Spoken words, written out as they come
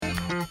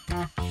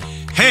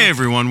Hey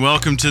everyone,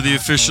 welcome to the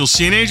official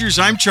Teenagers.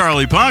 I'm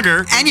Charlie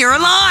Punker. And you're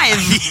alive.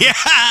 Yeah.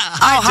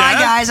 Hi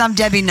guys. I'm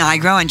Debbie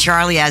Nigro, and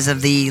Charlie, as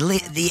of the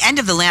end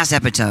of the last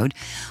episode,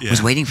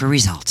 was waiting for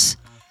results.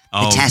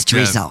 The test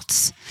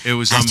results. It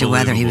was as to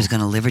whether he unbelievable. was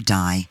going to live or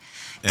die,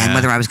 and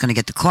whether I was going to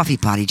get the coffee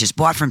pot he just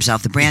bought for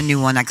himself, the brand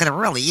new one I could have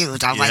really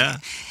used. I was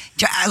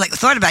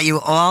thought about you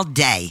all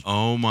day.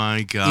 Oh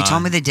my God. You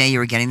told me the day you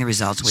were getting the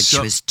results, which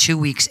was 2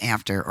 weeks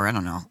after, or I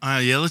don't know.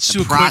 Let's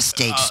do a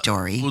prostate quick,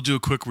 story. We'll do a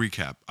quick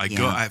recap.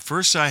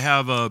 First I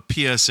have a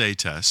PSA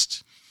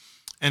test,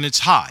 and it's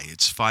high.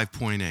 It's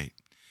 5.8.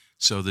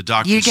 So the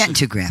doctor. You're getting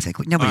too graphic.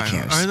 Nobody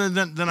cares. All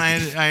right, then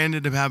I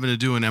ended up having to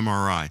do an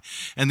MRI,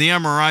 and the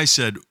MRI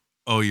said,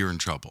 "Oh, you're in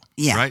trouble."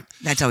 Yeah, right.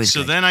 That's always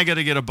so. Good. Then I got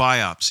to get a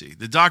biopsy.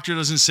 The doctor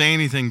doesn't say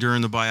anything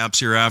during the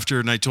biopsy or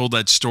after, and I told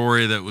that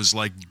story that was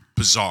like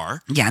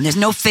bizarre. Yeah, and there's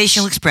no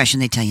facial expression.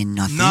 They tell you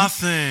nothing.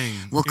 Nothing.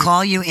 We'll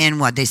call you in,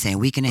 what they say, a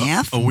week and a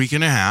half? A week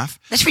and a half.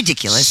 That's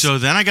ridiculous. So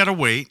then I got to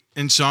wait,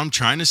 and so I'm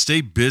trying to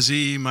stay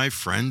busy. My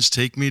friends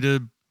take me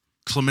to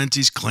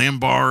Clementi's Clam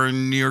Bar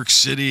in New York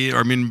City,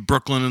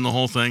 Brooklyn, and the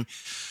whole thing.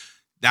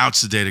 Now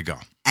it's the day to go.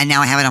 And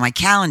now I have it on my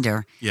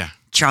calendar. Yeah.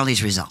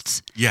 Charlie's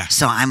results. Yeah.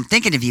 So I'm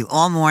thinking of you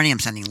all morning. I'm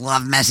sending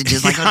love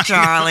messages like, oh,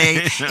 Charlie,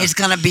 it's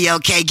going to be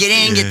okay. Get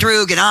in, get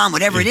through, get on,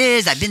 whatever it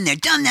is. I've been there,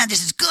 done that.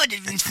 This is good.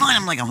 It's fine.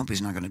 I'm like, I hope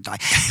he's not going to die.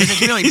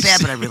 It's really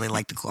bad, but I really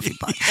like the coffee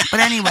pot.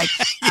 But anyway,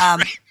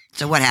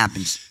 so what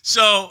happens?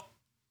 So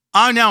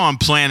now I'm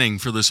planning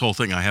for this whole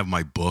thing. I have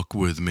my book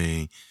with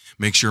me.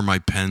 Make sure my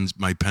pen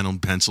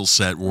and pencil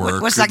set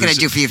work. What's that going to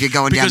do for you if you're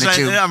going down the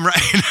tube? I'm right.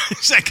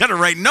 I got to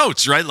write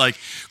notes, right? Like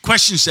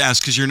questions to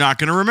ask because you're not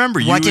going to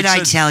remember. What did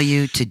I tell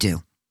you to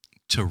do?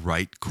 To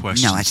write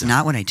questions. No, that's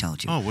not what I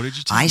told you. Oh, what did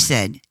you tell me? I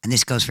said, and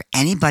this goes for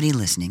anybody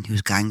listening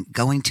who's going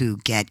to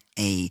get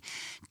a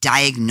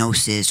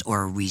diagnosis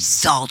or a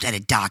result at a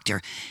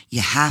doctor,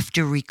 you have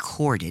to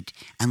record it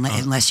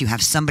unless you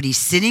have somebody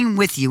sitting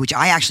with you, which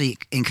I actually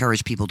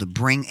encourage people to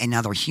bring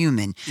another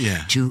human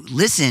to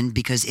listen,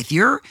 because if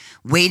you're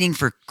waiting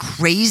for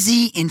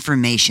crazy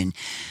information,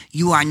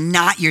 you are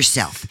not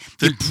yourself.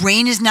 Your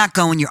brain is not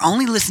going. You're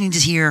only listening to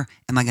hear,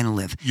 am I going to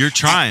live? You're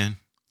trying.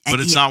 But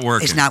it's not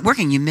working. It's not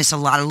working. You miss a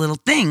lot of little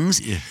things.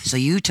 Yeah. So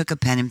you took a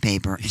pen and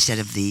paper instead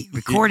of the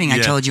recording. I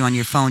told you on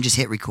your phone, just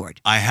hit record.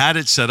 I had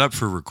it set up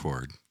for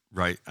record,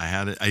 right? I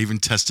had it. I even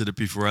tested it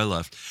before I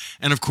left.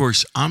 And of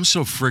course, I'm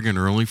so friggin'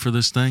 early for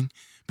this thing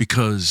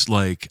because,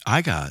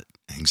 I got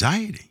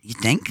anxiety. You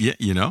think?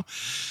 Yeah,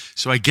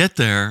 So I get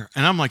there,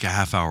 and I'm like a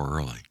half hour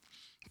early,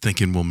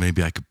 thinking, well,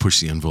 maybe I could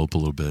push the envelope a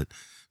little bit.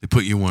 They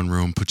put you in one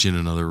room, put you in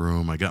another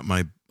room. I got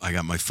my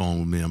phone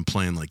with me. I'm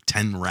playing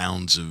 10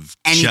 rounds of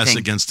chess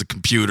against the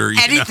computer.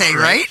 Anything,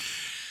 right?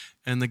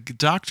 And the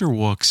doctor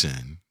walks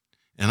in,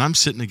 and I'm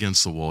sitting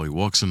against the wall. He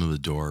walks into the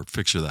door.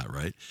 Picture that,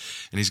 right?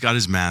 And he's got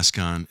his mask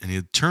on, and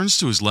he turns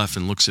to his left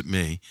and looks at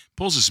me,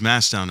 pulls his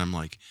mask down. I'm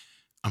like,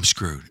 I'm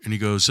screwed. And he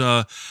goes,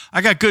 I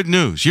got good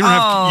news. You don't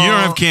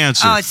have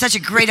cancer. Oh, it's such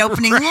a great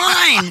opening line.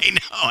 I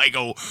know. I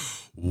go,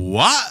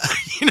 what?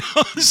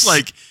 It's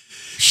like,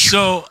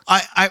 so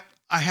I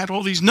had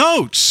all these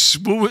notes,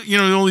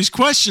 all these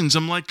questions.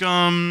 I'm like,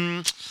 all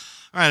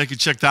right, I could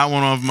check that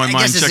one off my mind.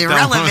 Guess it's check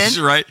irrelevant. that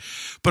one, right?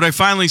 But I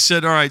finally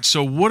said, all right,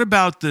 so what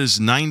about this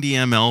 90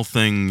 ml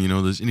thing?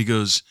 This, and he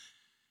goes,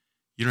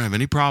 you don't have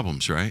any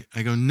problems, right?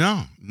 I go,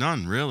 no,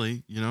 none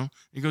really.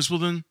 He goes, well,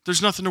 then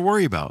there's nothing to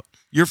worry about.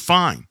 You're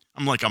fine.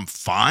 I'm like, I'm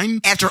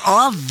fine. After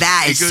all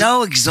that, it's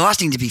so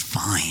exhausting to be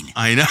fine.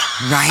 I know,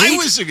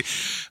 right?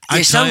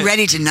 You're so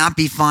ready to not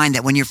be fine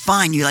that when you're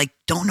fine, you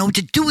don't know what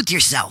to do with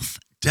yourself.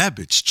 Deb,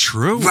 it's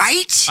true.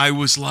 Right? I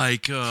was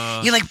like...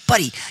 You're like,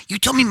 buddy, you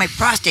told me my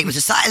prostate was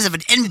the size of an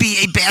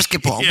NBA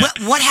basketball. Yeah.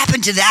 What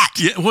happened to that?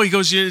 Yeah, well, he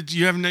goes, you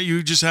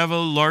just have a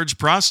large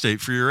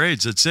prostate for your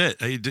age. That's it.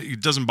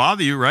 It doesn't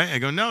bother you, right? I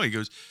go, no. He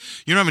goes,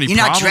 you don't have any problems.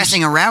 You're not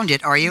dressing around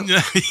it, are you?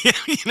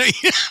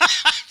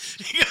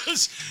 He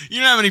goes, you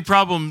don't have any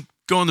problem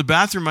going to the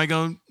bathroom? I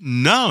go,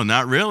 no,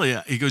 not really.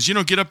 He goes, you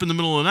don't get up in the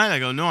middle of the night? I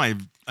go, no, I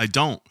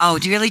don't. Oh,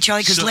 do you really,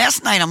 Charlie? Because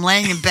last night I'm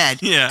laying in bed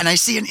and I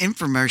see an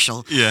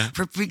infomercial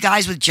for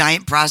guys with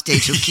giant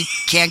prostates who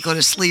can't go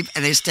to sleep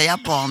and they stay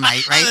up all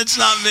night, right? That's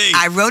not me.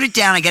 I wrote it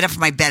down. I get up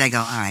from my bed. I go,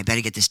 all right, I better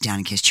get this down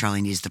in case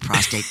Charlie needs the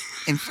prostate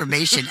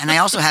information. And I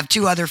also have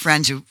two other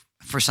friends who,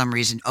 for some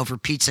reason, over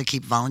pizza,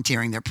 keep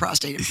volunteering their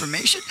prostate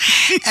information.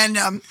 And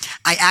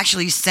I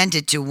actually sent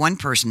it to one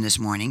person this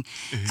morning,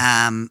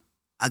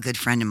 a good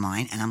friend of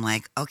mine. And I'm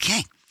like,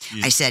 okay.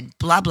 I said,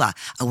 blah, blah,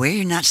 aware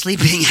you're not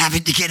sleeping,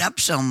 having to get up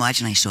so much.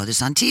 And I saw this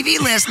on TV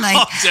last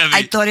night.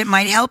 I thought it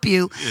might help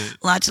you. Yeah.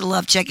 Lots of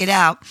love. Check it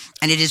out.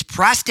 And it is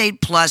Prostate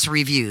Plus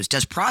Reviews.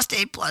 Does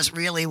Prostate Plus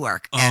really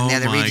work?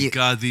 And oh, my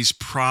God. These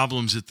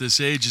problems at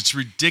this age. It's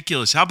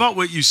ridiculous. How about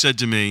what you said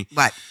to me?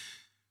 What?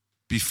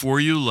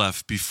 Before you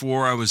left,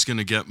 before I was going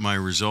to get my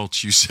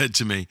results, you said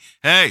to me,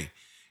 hey,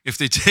 if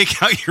they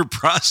take out your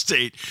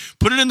prostate,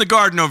 put it in the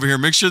garden over here.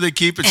 Make sure they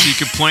keep it so you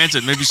can plant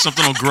it. Maybe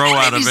something will grow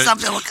out of it.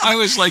 I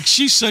was like,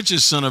 she's such a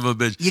son of a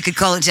bitch. You could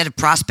call it, instead of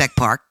Prospect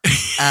Park,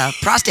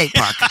 Prostate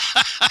Park.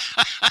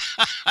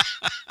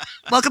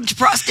 Welcome to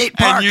Prostate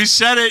Park. And you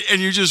said it,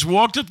 and you just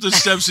walked up the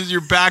steps with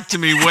your back to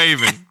me,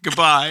 waving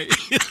goodbye, and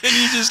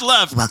you just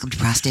left. Welcome to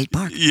Prostate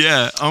Park.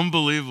 Yeah,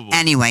 unbelievable.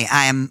 Anyway,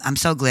 I'm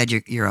so glad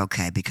you're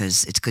okay,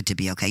 because it's good to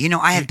be okay. You know,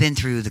 I have been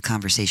through the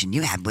conversation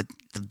you had with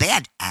the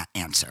bad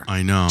answer.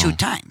 I know. 2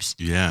 times.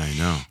 Yeah, I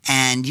know.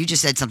 And you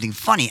just said something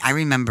funny. I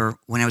remember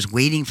when I was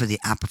waiting for the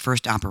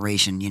first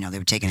operation. You know, they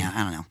were taking out,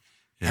 I don't know,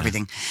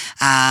 everything.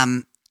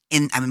 I'm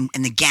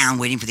in the gown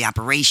waiting for the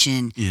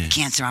operation,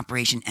 cancer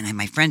operation, and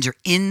my friends are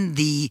in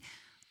the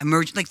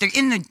like they're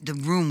in the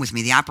room with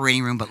me, the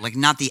operating room, but like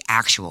not the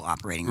actual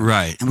operating room.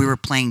 Right. And we were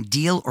playing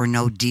Deal or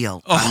No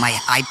Deal on my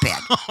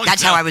iPad.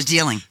 That's how I was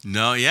dealing.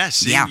 No,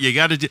 see, you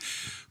got to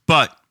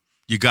but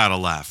you got to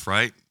laugh,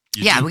 right?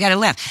 We got to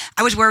laugh.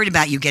 I was worried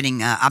about you getting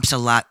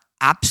opsolagnium.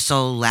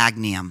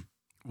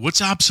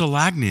 What's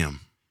opsolagnium?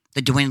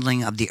 The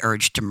dwindling of the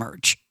urge to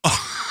merge.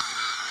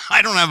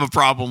 I don't have a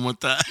problem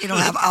with that. You don't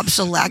have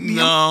opsolagnium?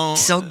 No.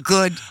 So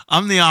good.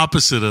 I'm the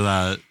opposite of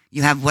that.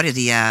 You have, what is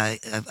the,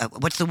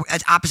 what's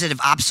the opposite of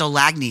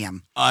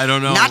opsolagnium? I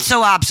don't know. Not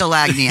so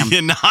opsolagnium.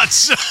 Yeah, not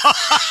so.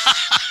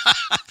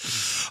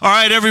 All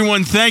right,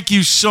 everyone. Thank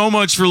you so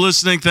much for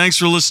listening. Thanks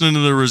for listening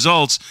to the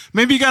results.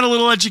 Maybe you got a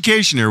little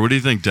education here. What do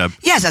you think, Deb?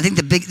 Yes, I think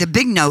the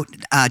big note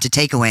to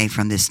take away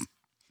from this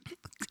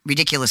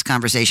ridiculous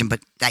conversation, but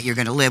that you're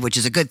going to live, which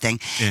is a good thing,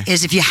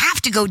 is if you have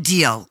to go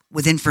deal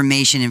with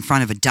information in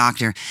front of a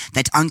doctor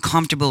that's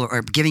uncomfortable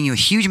or giving you a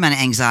huge amount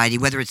of anxiety,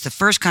 whether it's the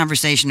first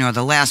conversation or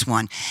the last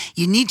one,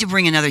 you need to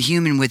bring another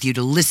human with you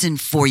to listen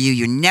for you.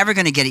 You're never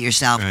going to get it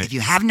yourself. Right. If you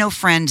have no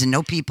friends and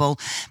no people,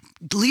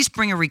 at least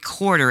bring a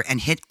recorder and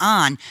hit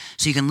on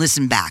so you can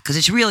listen back, because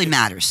it really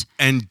matters.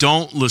 And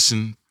don't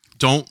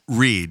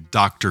read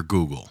Dr.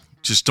 Google.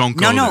 Just don't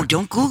go No, there.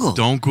 don't Google.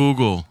 Don't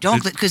Google.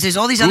 Don't, because there's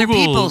all these other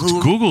people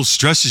who... Google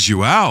stresses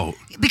you out.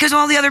 Because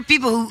all the other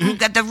people who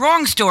got the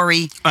wrong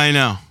story... I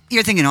know.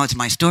 You're thinking, it's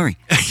my story.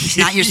 It's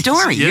not your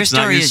story. Your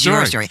story is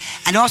your story.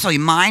 And also, your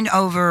mind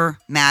over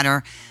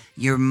matter.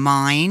 Your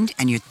mind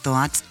and your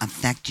thoughts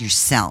affect your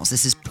cells.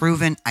 This is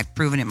proven. I've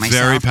proven it myself.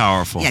 Very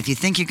powerful. Yeah, if you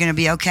think you're going to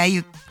be okay,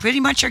 you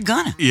pretty much are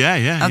gonna.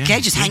 Yeah. Okay,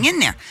 just hang in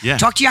there. Yeah.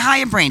 Talk to your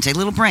higher brain. Say,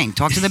 little brain,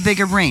 talk to the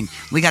bigger brain.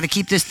 We got to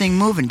keep this thing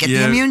moving. Get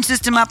the immune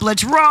system up.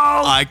 Let's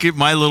roll.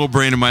 My little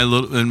brain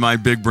and my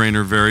big brain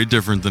are very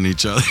different than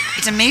each other.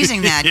 It's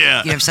amazing that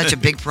you have such a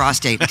big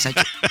prostate and such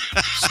a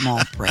small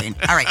brain.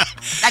 All right,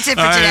 that's it for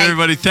today. All right,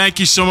 everybody. Thank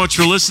you so much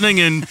for listening,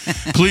 and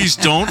please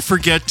don't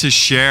forget to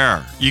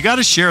share. You got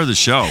to share the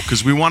show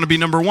because we want to be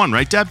number one,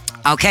 right, Deb?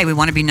 Okay, we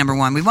want to be number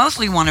one. We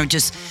mostly want to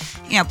just,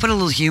 put a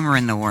little humor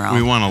in the world.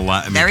 We want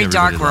to very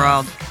dark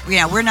world.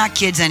 We're not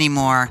kids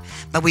anymore,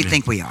 but we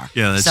think we are.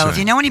 Yeah, that's so right. if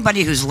you know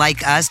anybody who's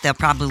like us, they'll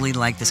probably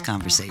like this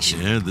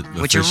conversation. Yeah,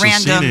 which are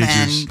random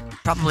and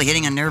probably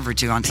hitting a nerve or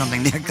two on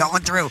something they're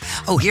going through.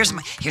 Oh, here's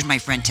my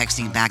friend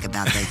texting back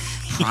about the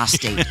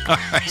prostate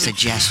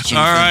suggestion.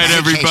 All right,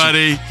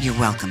 everybody. You're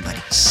welcome,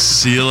 buddy.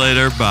 See you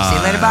later. Bye. See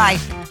you later. Bye.